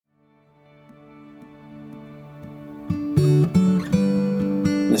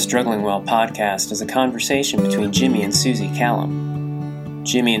Struggling Well podcast is a conversation between Jimmy and Susie Callum.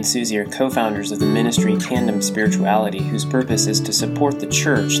 Jimmy and Susie are co-founders of the ministry Tandem Spirituality, whose purpose is to support the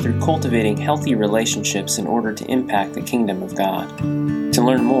church through cultivating healthy relationships in order to impact the kingdom of God. To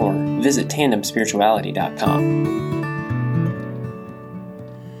learn more, visit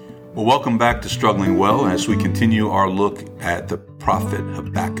tandemspirituality.com. Well, welcome back to Struggling Well as we continue our look at the prophet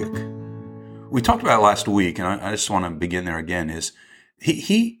Habakkuk. We talked about it last week, and I just want to begin there again, is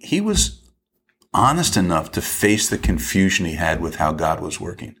he was honest enough to face the confusion he had with how God was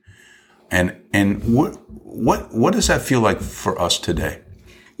working. And what does that feel like for us today?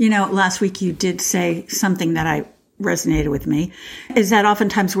 You know, last week you did say something that resonated with me, is that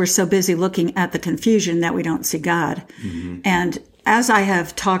oftentimes we're so busy looking at the confusion that we don't see God. Mm-hmm. And as I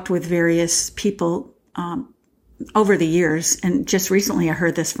have talked with various people over the years, and just recently I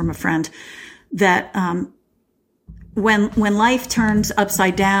heard this from a friend, that when life turns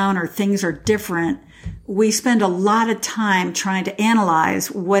upside down or things are different, we spend a lot of time trying to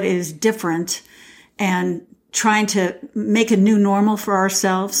analyze what is different and trying to make a new normal for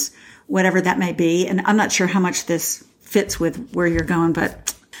ourselves, whatever that may be. And I'm not sure how much this fits with where you're going,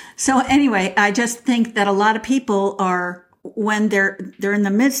 but so anyway, I just think that a lot of people are, when they're in the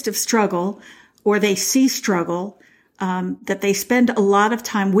midst of struggle or they see struggle, that we spend a lot of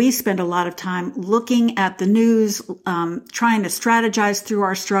time looking at the news, trying to strategize through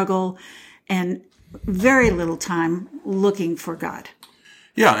our struggle, and very little time looking for God.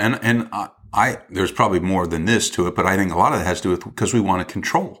 Yeah, and I there's probably more than this to it, but I think a lot of that has to do with because we want to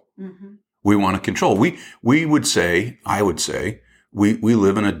control. Mm-hmm. We want to control. I would say, we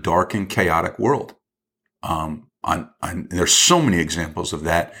live in a dark and chaotic world. There's so many examples of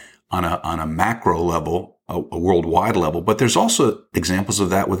that on a macro level, a worldwide level, but there's also examples of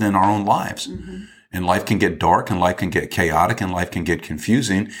that within our own lives. Mm-hmm. And life can get dark, and life can get chaotic, and life can get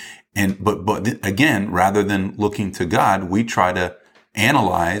confusing. But again, rather than looking to God, we try to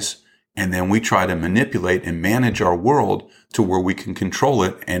analyze, and then we try to manipulate and manage our world to where we can control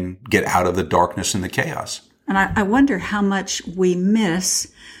it and get out of the darkness and the chaos. And I wonder how much we miss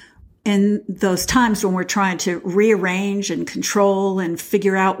in those times when we're trying to rearrange and control and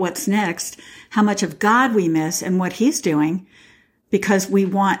figure out what's next, how much of God we miss and what He's doing, because we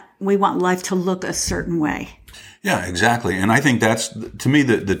want life to look a certain way. Yeah, exactly. And I think that's, to me,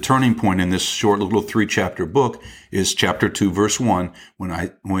 the turning point in this short little 3-chapter book is chapter 2, verse 1,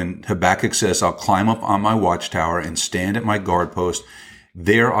 when Habakkuk says, "I'll climb up on my watchtower and stand at my guard post.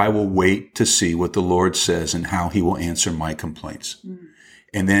 There I will wait to see what the Lord says and how He will answer my complaints." Mm.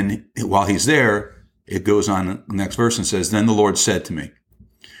 And then while he's there, it goes on the next verse and says, "Then the Lord said to me,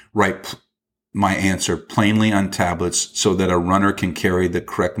 write my answer plainly on tablets so that a runner can carry the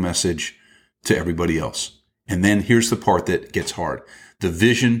correct message to everybody else." And then here's the part that gets hard. The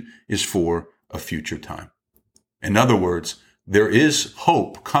vision is for a future time. In other words, there is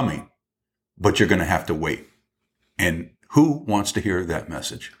hope coming, but you're going to have to wait. And who wants to hear that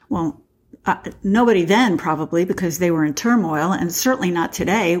message? Well, nobody then, probably, because they were in turmoil, and certainly not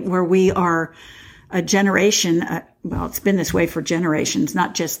today, where we are a generation. Well, it's been this way for generations,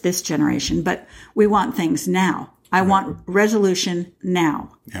 not just this generation, but we want things now. I want resolution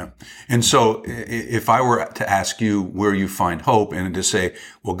now. Yeah. And so if I were to ask you where you find hope, and to say,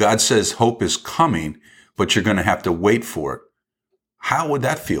 well, God says hope is coming, but you're going to have to wait for it, how would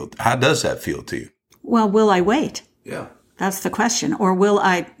that feel? How does that feel to you? Well, will I wait? Yeah. That's the question. Or will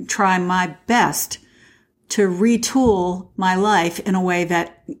I try my best to retool my life in a way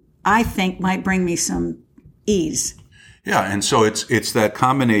that I think might bring me some ease? Yeah. And so it's that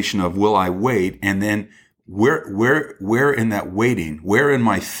combination of will I wait, and then where in that waiting, where in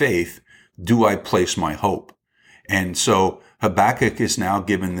my faith do I place my hope? And so Habakkuk is now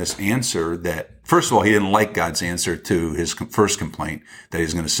given this answer that, first of all, he didn't like God's answer to his first complaint that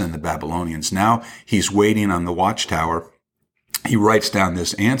he's going to send the Babylonians. Now he's waiting on the watchtower. He writes down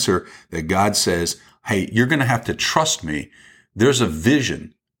this answer that God says, hey, you're going to have to trust me. There's a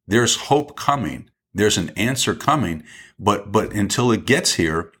vision. There's hope coming. There's an answer coming. But until it gets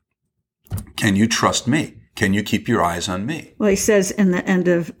here, can you trust me? Can you keep your eyes on me? Well, he says in the end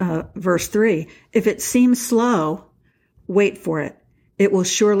of verse 3, if it seems slow, wait for it. It will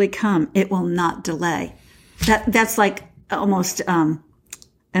surely come. It will not delay. That's like almost an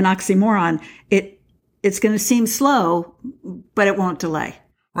oxymoron. It's going to seem slow, but it won't delay.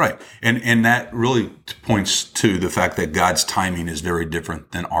 Right. And that really points to the fact that God's timing is very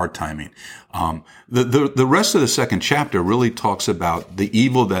different than our timing. The rest of the second chapter really talks about the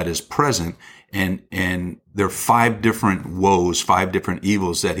evil that is present, and there are 5 different woes, 5 different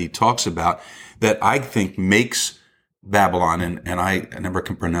evils that he talks about that I think makes Babylon, and I never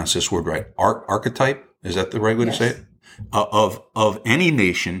can pronounce this word right. Archetype, is that the right way to say it? Of any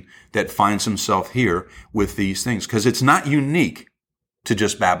nation that finds himself here with these things, because it's not unique to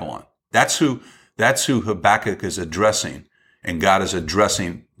just Babylon. That's who Habakkuk is addressing, and God is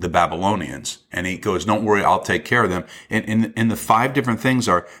addressing the Babylonians. And he goes, "Don't worry, I'll take care of them." And the 5 different things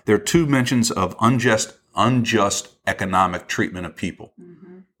there are 2 mentions of unjust economic treatment of people.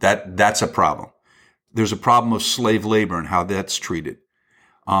 Mm-hmm. That's a problem. There's a problem of slave labor and how that's treated.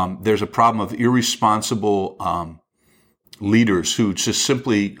 There's a problem of irresponsible leaders who just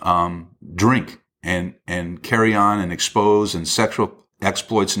simply drink and carry on and expose and sexual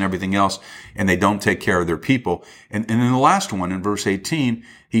exploits and everything else, and they don't take care of their people. And in the last one, in verse 18,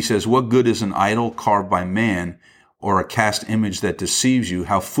 he says, "What good is an idol carved by man or a cast image that deceives you?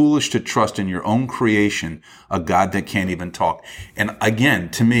 How foolish to trust in your own creation, a God that can't even talk." And again,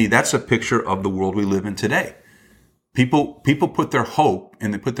 to me, that's a picture of the world we live in today. People put their hope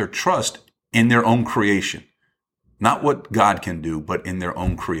and they put their trust in their own creation. Not what God can do, but in their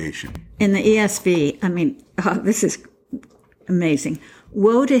own creation. In the ESV, this is amazing.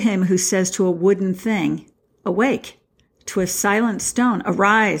 "Woe to him who says to a wooden thing, 'Awake,' to a silent stone,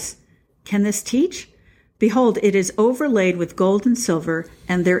 'Arise.' Can this teach? Behold, it is overlaid with gold and silver,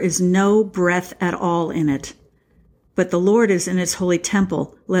 and there is no breath at all in it. But the Lord is in his holy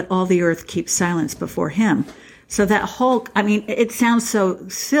temple. Let all the earth keep silence before him." So that whole, it sounds so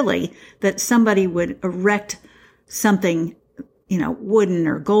silly that somebody would erect something, wooden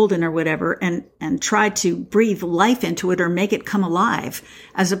or golden or whatever, and try to breathe life into it or make it come alive,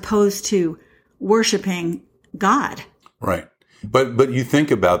 as opposed to worshiping God. Right. But you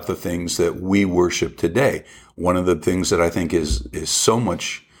think about the things that we worship today. One of the things that I think is so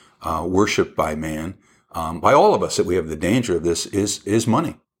much worshiped by man, by all of us, that we have the danger of this is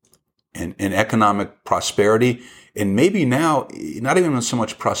money and economic prosperity. And maybe now, not even so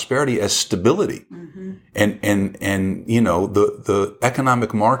much prosperity as stability. Mm-hmm. And the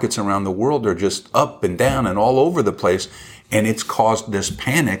economic markets around the world are just up and down and all over the place. And it's caused this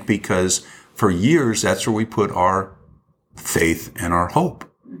panic because for years, that's where we put our faith and our hope.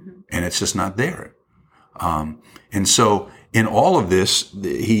 Mm-hmm. And it's just not there. And so in all of this,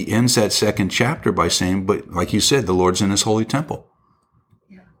 he ends that 2nd chapter by saying, but like you said, the Lord's in his holy temple.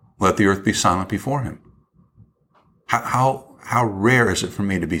 Yeah. Let the earth be silent before him. How rare is it for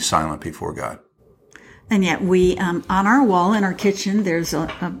me to be silent before God? And yet we, on our wall in our kitchen, there's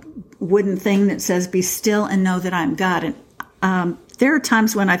a wooden thing that says, "Be still and know that I'm God." And there are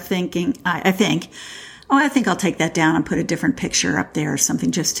times when I think, I think I'll take that down and put a different picture up there or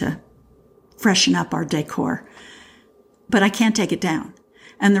something just to freshen up our decor. But I can't take it down.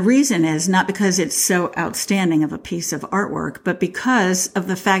 And the reason is not because it's so outstanding of a piece of artwork, but because of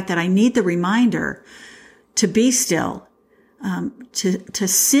the fact that I need the reminder to be still, to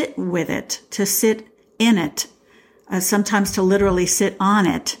sit with it, to sit in it, sometimes to literally sit on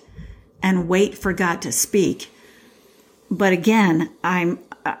it and wait for God to speak. But again,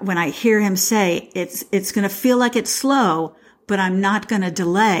 when I hear him say it's going to feel like it's slow, but I'm not going to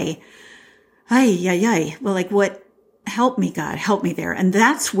delay. Well, like what? Help me, God, help me there. And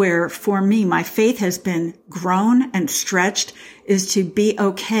that's where, for me, my faith has been grown and stretched, is to be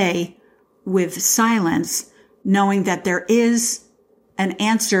okay with silence, knowing that there is an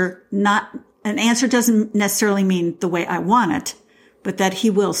answer. Not an answer doesn't necessarily mean the way I want it, but that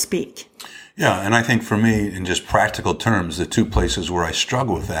he will speak. Yeah, and I think for me, in just practical terms, the 2 places where I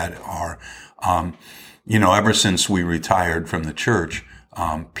struggle with that are, ever since we retired from the church,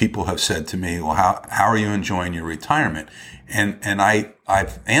 people have said to me, "Well, how are you enjoying your retirement?" And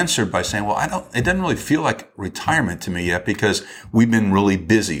I've answered by saying, "Well, it doesn't really feel like retirement to me yet because we've been really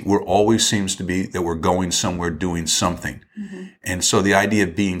busy. We're always seems to be that we're going somewhere doing something." Mm-hmm. And so the idea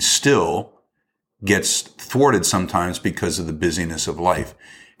of being still gets thwarted sometimes because of the busyness of life.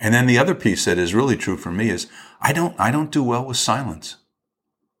 And then the other piece that is really true for me is I don't do well with silence.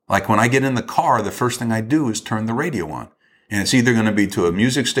 Like when I get in the car, the first thing I do is turn the radio on. And it's either going to be to a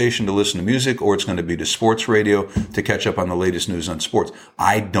music station to listen to music, or it's going to be to sports radio to catch up on the latest news on sports.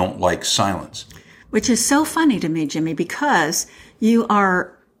 I don't like silence. Which is so funny to me, Jimmy, because you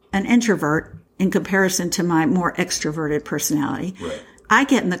are an introvert in comparison to my more extroverted personality. Right. I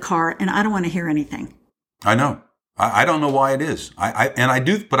get in the car and I don't want to hear anything. I know. I don't know why it is. I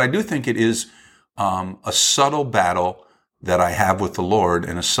do think it is a subtle battle that I have with the Lord,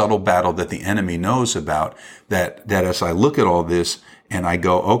 and a subtle battle that the enemy knows about, that as I look at all this and I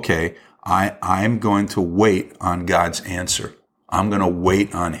go, okay, I'm going to wait on God's answer. I'm going to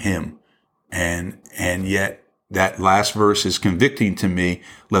wait on him. And yet that last verse is convicting to me.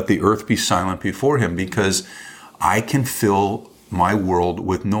 Let the earth be silent before him, because I can fill my world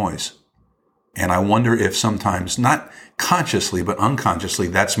with noise. And I wonder if sometimes, not consciously, but unconsciously,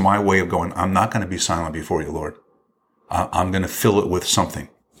 that's my way of going, I'm not going to be silent before you, Lord. I'm going to fill it with something.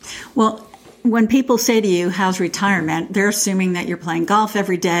 Well, when people say to you, how's retirement? They're assuming that you're playing golf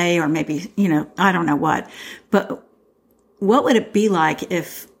every day or maybe, I don't know what. But what would it be like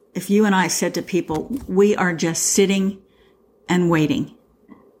if you and I said to people, we are just sitting and waiting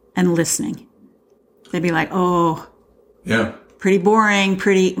and listening? They'd be like, oh, yeah, pretty boring,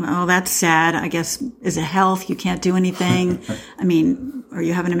 that's sad. I guess, is it health? You can't do anything. I mean, are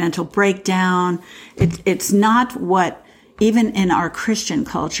you having a mental breakdown? It's not what, even in our Christian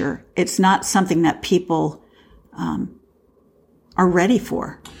culture, it's not something that people are ready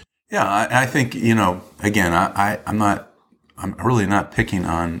for. Yeah, I think, again, I'm really not picking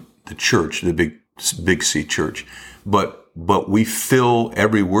on the church, the big C church, but we fill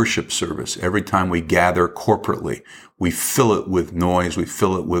every worship service, every time we gather corporately, we fill it with noise, we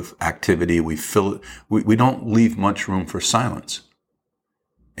fill it with activity, we don't leave much room for silence.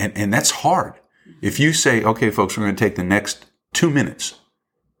 And that's hard. If you say, okay, folks, we're going to take the next 2 minutes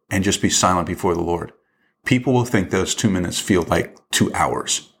and just be silent before the Lord, people will think those 2 minutes feel like 2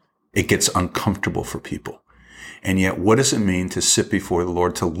 hours. It gets uncomfortable for people. And yet, what does it mean to sit before the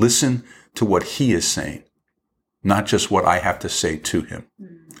Lord, to listen to what He is saying, not just what I have to say to Him?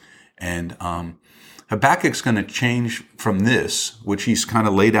 And Habakkuk's going to change from this, which he's kind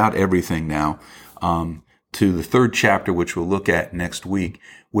of laid out everything now, to the 3rd chapter, which we'll look at next week,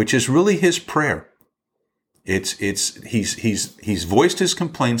 which is really his prayer. He's voiced his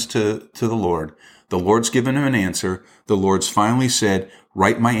complaints to the Lord. The Lord's given him an answer. The Lord's finally said,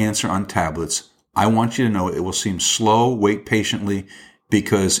 write my answer on tablets. I want you to know it will seem slow, wait patiently,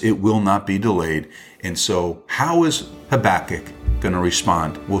 because it will not be delayed. And so how is Habakkuk going to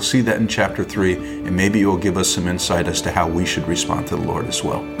respond? We'll see that in chapter 3, and maybe it will give us some insight as to how we should respond to the Lord as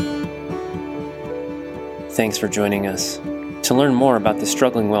well. Thanks for joining us. To learn more about the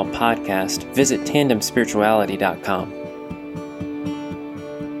Struggling Well podcast, visit tandemspirituality.com.